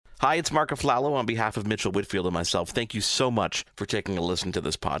Hi, it's Mark Aflalo on behalf of Mitchell Whitfield and myself. Thank you so much for taking a listen to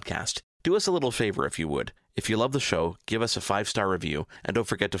this podcast. Do us a little favor if you would. If you love the show, give us a 5-star review, and don't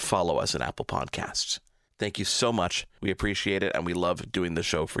forget to follow us at Apple Podcasts. Thank you so much. We appreciate it, and we love doing the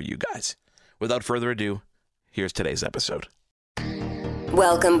show for you guys. Without further ado, here's today's episode.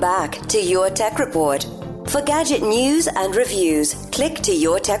 Welcome back to Your Tech Report. For gadget news and reviews, click to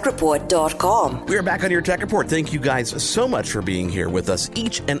yourtechreport.com. We are back on Your Tech Report. Thank you guys so much for being here with us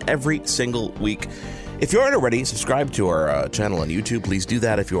each and every single week. If you aren't already subscribed to our channel on YouTube, please do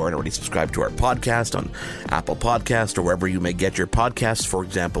that. If you aren't already subscribed to our podcast on Apple Podcast or wherever you may get your podcasts, for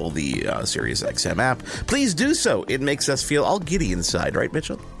example, the Sirius XM app, please do so. It makes us feel all giddy inside, right,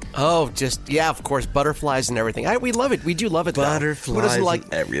 Mitchell? Oh, yeah, of course, butterflies and everything. We love it. We do love it, though. Butterflies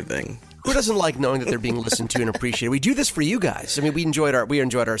and everything. Who doesn't like knowing that they're being listened to and appreciated? We do this for you guys. I mean, we enjoyed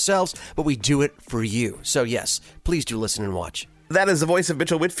ourselves, but we do it for you. So, yes, please do listen and watch. That is the voice of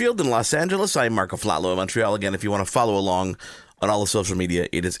Mitchell Whitfield in Los Angeles. I'm Mark Aflalo in Montreal. Again, if you want to follow along on all the social media,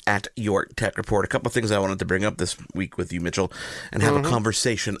 it is at Your Tech Report. A couple of things I wanted to bring up this week with you, Mitchell, and have a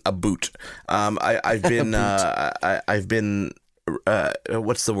conversation about. I've been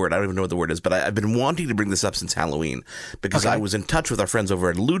what's the word? I don't even know what the word is, but I've been wanting to bring this up since Halloween because I was in touch with our friends over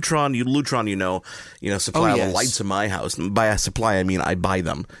at Lutron. Lutron, supply all the lights in my house. And by supply, I mean I buy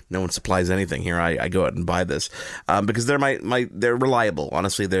them. No one supplies anything here. I go out and buy this because they're they're reliable.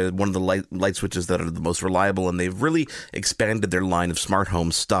 Honestly, they're one of the light switches that are the most reliable, and they've really expanded their line of smart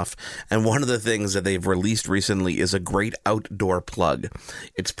home stuff. And one of the things that they've released recently is a great outdoor plug.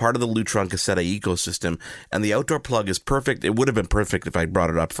 It's part of the Lutron Caseta ecosystem, and the outdoor plug is perfect. It would have been perfect if I brought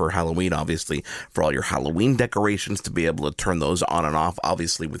it up for Halloween, obviously, for all your Halloween decorations, to be able to turn those on and off,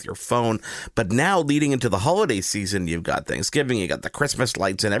 obviously, with your phone. But now, leading into the holiday season, you've got Thanksgiving, you got the Christmas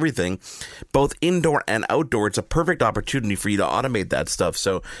lights and everything, both indoor and outdoor. It's a perfect opportunity for you to automate that stuff.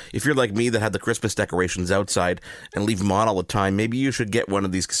 So if you're like me that had the Christmas decorations outside and leave them on all the time, maybe you should get one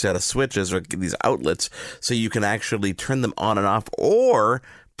of these Caseta switches or these outlets so you can actually turn them on and off. Or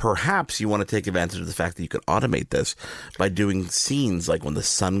perhaps you want to take advantage of the fact that you can automate this by doing scenes like when the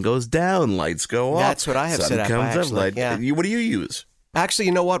sun goes down, lights go off. That's what I have set up, actually. Yeah. What do you use? Actually,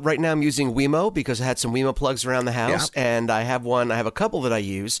 you know what? Right now I'm using Wemo because I had some Wemo plugs around the house, and I have a couple that I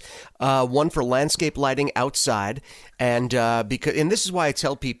use. One for landscape lighting outside, and this is why I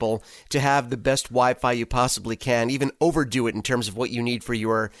tell people to have the best Wi-Fi you possibly can, even overdo it in terms of what you need for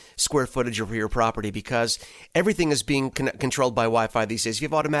your square footage or for your property, because everything is being controlled by Wi-Fi these days. If you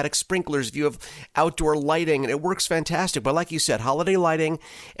have automatic sprinklers, if you have outdoor lighting, and it works fantastic. But like you said, holiday lighting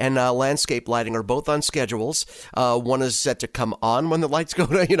and landscape lighting are both on schedules. One is set to come on when the lights go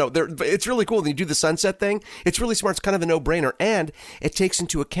down. It's really cool. When you do the sunset thing, it's really smart. It's kind of a no-brainer, and it takes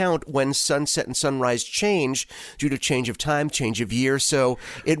into account when sunset and sunrise change due to change of time, change of year. So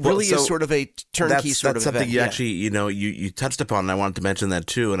it really is sort of a turnkey sort of event. That's something you actually, you touched upon, and I wanted to mention that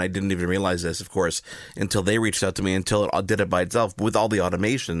too, and I didn't even realize this, of course, until they reached out to me, until it did it by itself. With all the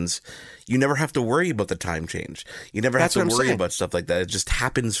automations, you never have to worry about the time change. You never have to worry about stuff like that. It just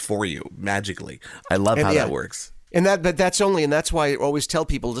happens for you magically. I love how that works. But that's why I always tell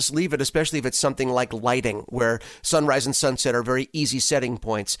people, just leave it, especially if it's something like lighting, where sunrise and sunset are very easy setting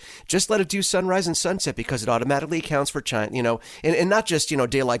points. Just let it do sunrise and sunset because it automatically accounts for time, and not just,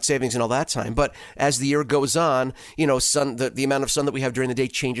 daylight savings and all that time, but as the year goes on, the amount of sun that we have during the day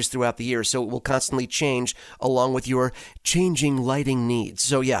changes throughout the year. So it will constantly change along with your changing lighting needs.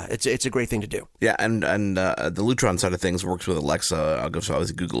 So yeah, it's a great thing to do. Yeah. And the Lutron side of things works with Alexa,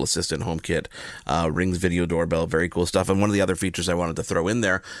 obviously Google Assistant, HomeKit, Ring's video doorbell, very cool stuff. And one of the other features I wanted to throw in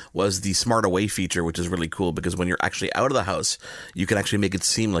there was the Smart Away feature, which is really cool because when you're actually out of the house, you can actually make it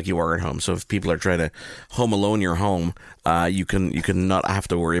seem like you are at home. So if people are trying to home alone your home, you can not have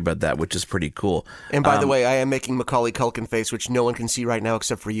to worry about that, which is pretty cool. And by the way, I am making Macaulay Culkin face, which no one can see right now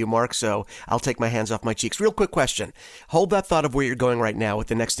except for you, Mark. So I'll take my hands off my cheeks. Real quick question. Hold that thought of where you're going right now with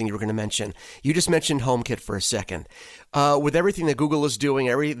the next thing you were going to mention. You just mentioned HomeKit for a second. With everything that Google is doing,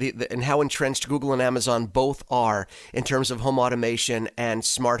 and how entrenched Google and Amazon both are in terms of home automation and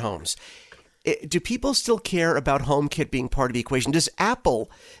smart homes, do people still care about HomeKit being part of the equation? Does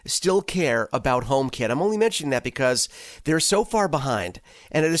Apple still care about HomeKit? I'm only mentioning that because they're so far behind.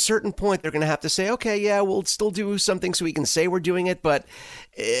 And at a certain point, they're going to have to say, okay, yeah, we'll still do something so we can say we're doing it. But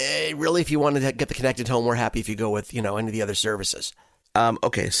really, if you want to get the connected home, we're happy if you go with, any of the other services.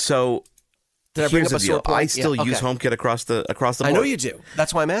 Okay, so here's the deal. I still use HomeKit across the board. I know you do.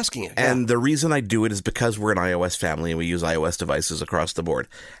 That's why I'm asking you. And the reason I do it is because we're an iOS family and we use iOS devices across the board.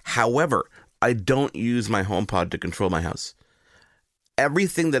 However, I don't use my HomePod to control my house.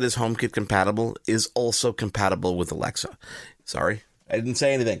 Everything that is HomeKit compatible is also compatible with Alexa. Sorry. I didn't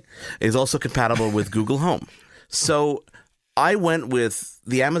say anything. It's also compatible with Google Home. So I went with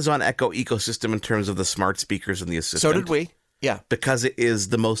the Amazon Echo ecosystem in terms of the smart speakers and the assistant. So did we. Yeah. Because it is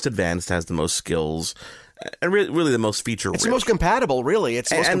the most advanced, has the most skills, and really the most feature-rich. It's the most compatible, really. It's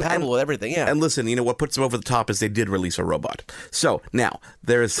the most compatible with everything, yeah. And listen, what puts them over the top is they did release a robot. So now,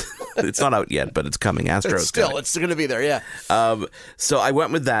 it's not out yet, but it's coming. Astro's coming. It's going to be there, yeah. So I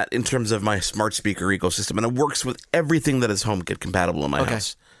went with that in terms of my smart speaker ecosystem, and it works with everything that is HomeKit compatible in my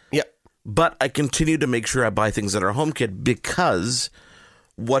house. Yep. But I continue to make sure I buy things that are HomeKit because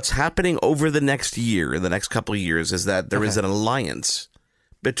what's happening over the next year, in the next couple of years, is that there is an alliance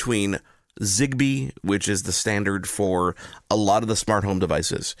between Zigbee, which is the standard for a lot of the smart home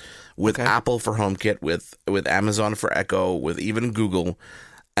devices, with Apple for HomeKit, with Amazon for Echo, with even Google,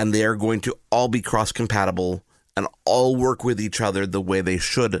 and they are going to all be cross-compatible and all work with each other the way they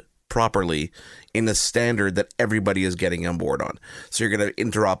should properly in a standard that everybody is getting on board on. So you're going to have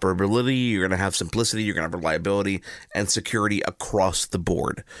interoperability, you're going to have simplicity, you're going to have reliability and security across the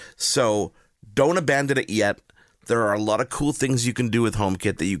board. So don't abandon it yet. There are a lot of cool things you can do with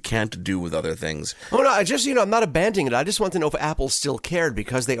HomeKit that you can't do with other things. Oh, no, I'm not abandoning it. I just want to know if Apple still cared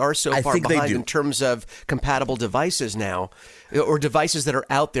because they are so far behind in terms of compatible devices now, or devices that are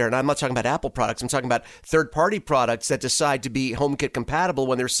out there. And I'm not talking about Apple products. I'm talking about third-party products that decide to be HomeKit compatible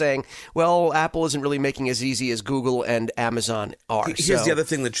when they're saying, well, Apple isn't really making it as easy as Google and Amazon are. Here's the other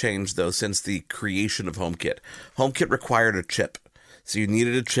thing that changed, though, since the creation of HomeKit. HomeKit required a chip. So you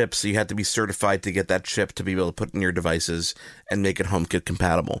needed a chip, so you had to be certified to get that chip to be able to put in your devices and make it HomeKit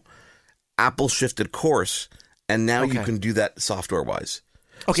compatible. Apple shifted course, and now you can do that software-wise.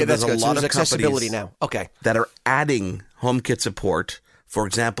 Okay, so that's good. So there's accessibility now. Okay. That are adding HomeKit support. For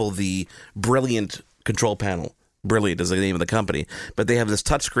example, the Brilliant control panel. Brilliant is the name of the company, but they have this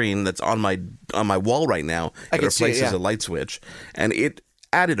touchscreen that's on my wall right now. It replaces a light switch, and it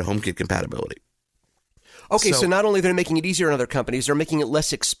added HomeKit compatibility. Okay, so not only are they making it easier on other companies, they're making it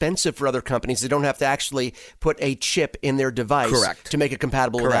less expensive for other companies. They don't have to actually put a chip in their device to make it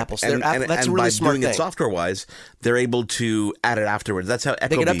compatible with Apple. So that's a really smart thing. By doing it software-wise, they're able to add it afterwards. That's how Ecobee...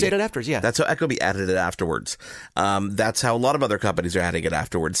 They can update it afterwards, yeah. That's how Ecobee added it afterwards. That's how a lot of other companies are adding it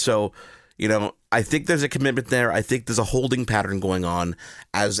afterwards. So, I think there's a commitment there. I think there's a holding pattern going on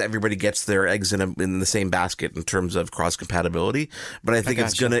as everybody gets their eggs in the same basket in terms of cross compatibility. But I think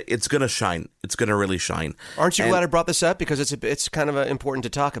it's gonna shine. It's gonna really shine. Aren't you glad I brought this up because it's kind of important to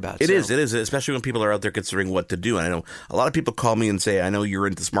talk about? It is, especially when people are out there considering what to do. And I know a lot of people call me and say, "I know you're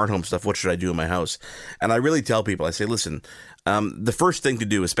into smart home stuff. What should I do in my house?" And I really tell people, I say, "Listen." The first thing to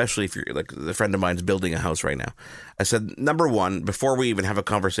do, especially if you're like a friend of mine's building a house right now, I said, number one, before we even have a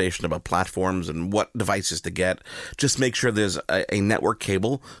conversation about platforms and what devices to get, just make sure there's a network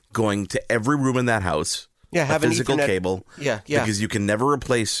cable going to every room in that house. Yeah, have a physical Ethernet cable. Yeah. Because you can never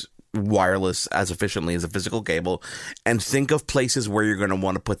replace wireless as efficiently as a physical cable. And think of places where you're going to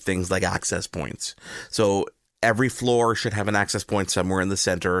want to put things like access points. So every floor should have an access point somewhere in the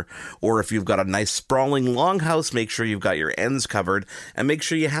center, or if you've got a nice sprawling long house, make sure you've got your ends covered and make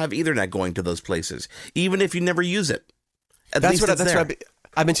sure you have Ethernet going to those places, even if you never use it. That's what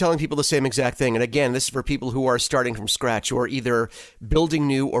I've been telling people the same exact thing. And again, this is for people who are starting from scratch or either building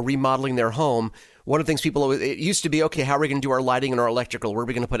new or remodeling their home. One of the things it used to be, okay, how are we going to do our lighting and our electrical? Where are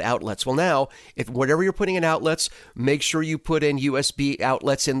we going to put outlets? Well, now, if whatever you're putting in outlets, make sure you put in USB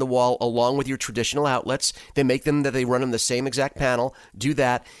outlets in the wall along with your traditional outlets. They make them that they run on the same exact panel. Do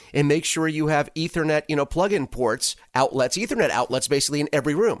that. And make sure you have Ethernet, plug-in ports, outlets, Ethernet outlets basically in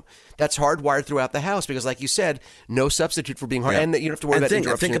every room. That's hardwired throughout the house because, like you said, no substitute for being hard. Yeah. And you don't have to worry about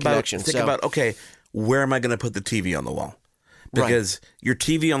interruption and connection. Think about, okay, where am I going to put the TV on the wall? Because your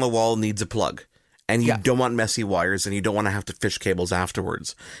TV on the wall needs a plug. And you don't want messy wires, and you don't want to have to fish cables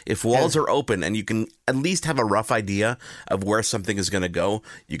afterwards. If walls are open and you can at least have a rough idea of where something is going to go,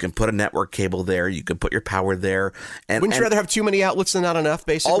 you can put a network cable there. You can put your power there. Wouldn't you rather have too many outlets than not enough,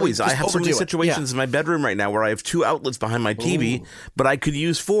 basically? Always. I have so many situations in my bedroom right now where I have 2 outlets behind my TV, but I could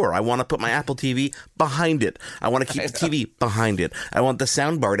use 4. I want to put my Apple TV behind it. I want to keep the TV behind it. I want the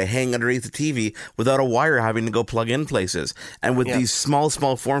sound bar to hang underneath the TV without a wire having to go plug in places. And with these small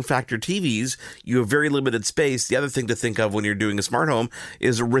form factor TVs, you have very limited space. The other thing to think of when you're doing a smart home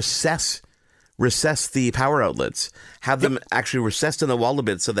is recess the power outlets. Have them actually recessed in the wall a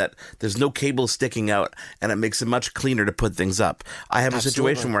bit so that there's no cable sticking out, and it makes it much cleaner to put things up. I have a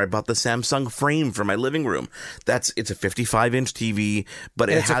situation where I bought the Samsung frame for my living room. It's a 55-inch TV,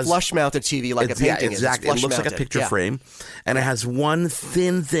 but it has a flush-mounted TV like a painting. Yeah, exactly. It looks like a picture frame, and it has one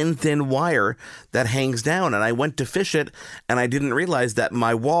thin wire that hangs down. And I went to fish it, and I didn't realize that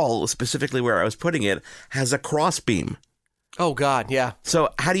my wall, specifically where I was putting it, has a cross beam. Oh, God, yeah. So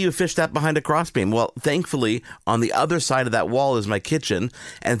how do you fish that behind a crossbeam? Well, thankfully, on the other side of that wall is my kitchen,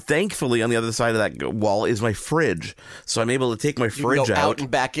 and thankfully, on the other side of that wall is my fridge. So I'm able to take my fridge out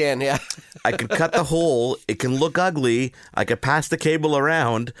and back in, yeah. I can cut the hole. It can look ugly. I can pass the cable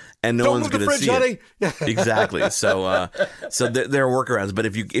around, and no one's going to see it. Exactly. So there are workarounds. But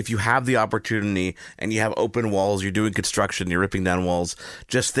if you have the opportunity and you have open walls, you're doing construction, you're ripping down walls,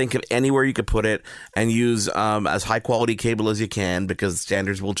 just think of anywhere you could put it and use as high quality cable as you can, because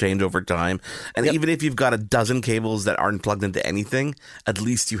standards will change over time. And even if you've got a dozen cables that aren't plugged into anything, at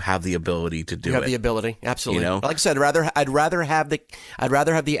least you have the ability to do it. You have the ability, absolutely. You know? Like I said, I'd rather have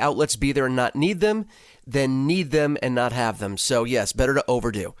the outlets be there and not need them than need them and not have them. So yes, better to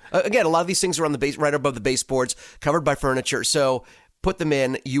overdo. Again, a lot of these things are on the base, right above the baseboards, covered by furniture. So put them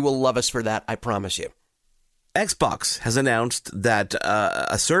in. You will love us for that. I promise you. Xbox has announced that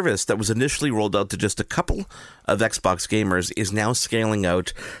a service that was initially rolled out to just a couple of Xbox gamers is now scaling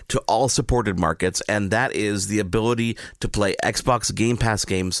out to all supported markets, and that is the ability to play Xbox Game Pass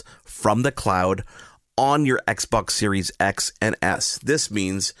games from the cloud on your Xbox Series X and S. This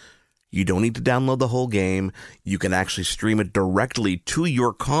means you don't need to download the whole game. You can actually stream it directly to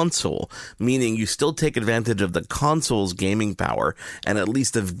your console, meaning you still take advantage of the console's gaming power and at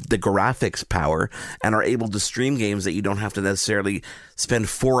least of the graphics power, and are able to stream games that you don't have to necessarily spend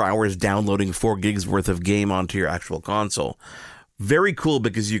 4 hours downloading 4 gigs worth of game onto your actual console. Very cool,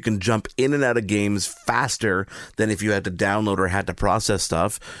 because you can jump in and out of games faster than if you had to download or had to process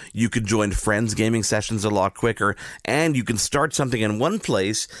stuff. You could join friends' gaming sessions a lot quicker, and you can start something in one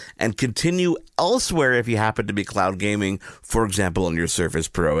place and continue elsewhere if you happen to be cloud gaming, for example, on your Surface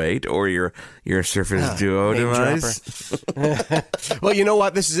Pro 8 or your Surface Duo device. Well, you know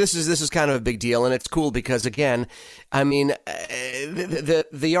what? This is kind of a big deal, and it's cool because, again, I mean,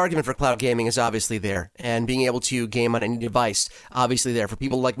 the argument for cloud gaming is obviously there, and being able to game on any device, obviously there. For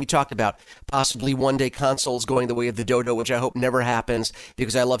people like we talked about, possibly one day consoles going the way of the Dodo, which I hope never happens,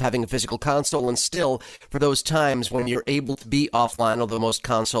 because I love having a physical console. And still, for those times when you're able to be offline, although most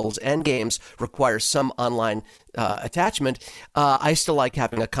consoles and games require some online attachment, I still like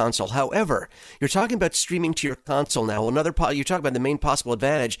having a console. However, you're talking about streaming to your console now. You're talking about the main possible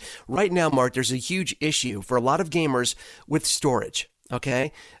advantage. Right now, Mark, there's a huge issue for a lot of gamers with storage.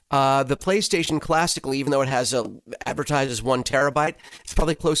 Okay? The PlayStation classically, even though it has advertises 1 terabyte, it's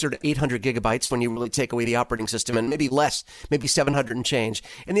probably closer to 800 gigabytes when you really take away the operating system, and maybe less, maybe 700 and change.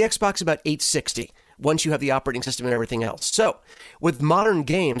 And the Xbox about 860 once you have the operating system and everything else. So with modern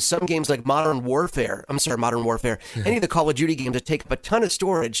games, some games like Modern Warfare, any of the Call of Duty games that take up a ton of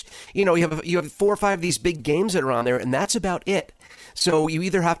storage, you have 4 or 5 of these big games that are on there, and that's about it. So you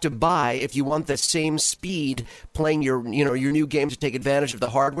either have to buy, if you want the same speed playing your new game to take advantage of the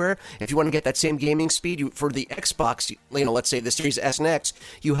hardware. If you want to get that same gaming speed for the Xbox, let's say the Series S and X,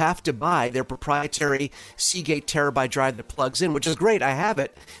 you have to buy their proprietary Seagate terabyte drive that plugs in, which is great. I have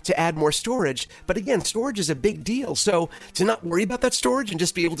it to add more storage. But again, storage is a big deal. So to not worry about that storage and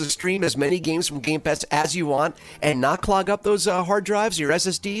just be able to stream as many games from Game Pass as you want and not clog up those hard drives, your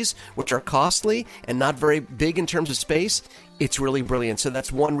SSDs, which are costly and not very big in terms of space, it's really brilliant. So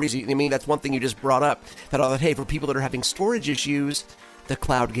that's one reason. I mean, that's one thing you just brought up. That I thought, hey, for people that are having storage issues, the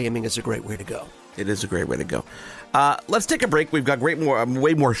cloud gaming is a great way to go. It is a great way to go. Let's take a break. We've got way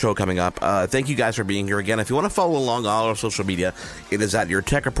more show coming up. Thank you guys for being here again. If you want to follow along on all our social media, it is at Your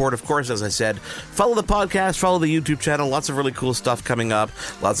Tech Report. Of course, as I said, follow the podcast, follow the YouTube channel. Lots of really cool stuff coming up.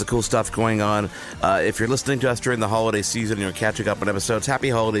 Lots of cool stuff going on. If you're listening to us during the holiday season and you're catching up on episodes, happy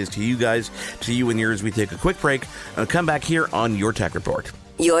holidays to you guys, to you and yours. We take a quick break and come back here on Your Tech Report.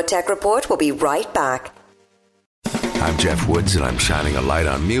 Your Tech Report will be right back. I'm Jeff Woods, and I'm shining a light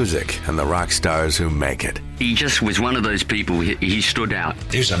on music and the rock stars who make it. He just was one of those people, he stood out.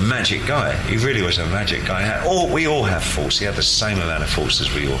 He was a magic guy. He really was a magic guy. We all have faults. He had the same amount of faults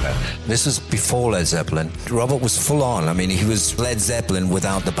as we all have. This was before Led Zeppelin. Robert was full on. I mean, he was Led Zeppelin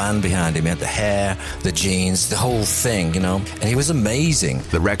without the band behind him. He had the hair, the jeans, the whole thing, and he was amazing.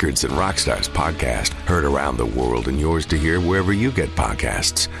 The Records and Rockstars podcast, heard around the world and yours to hear wherever you get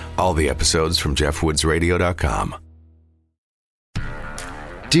podcasts. All the episodes from JeffWoodsRadio.com.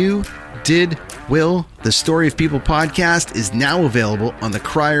 The Story of People podcast is now available on the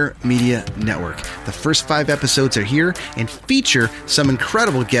Crier Media Network. The first 5 episodes are here and feature some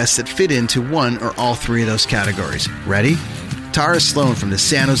incredible guests that fit into one or all 3 of those categories. Ready? Tara Sloan from the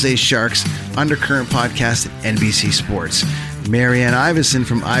San Jose Sharks Undercurrent podcast at NBC Sports. Marianne Iveson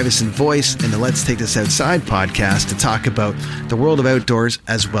from Iveson Voice and the Let's Take This Outside podcast to talk about the world of outdoors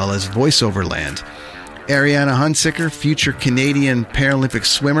as well as voiceover land. Ariana Hunsicker, future Canadian Paralympic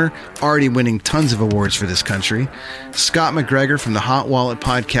swimmer, already winning tons of awards for this country. Scott McGregor from the Hot Wallet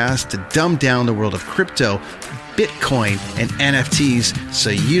podcast to dumb down the world of crypto, Bitcoin, and NFTs so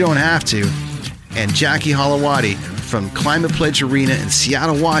you don't have to. And Jackie Holowati from Climate Pledge Arena in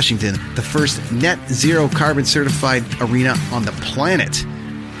Seattle, Washington, the first net zero carbon certified arena on the planet.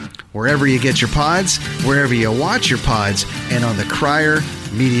 Wherever you get your pods, wherever you watch your pods, and on the Crier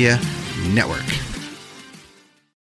Media Network.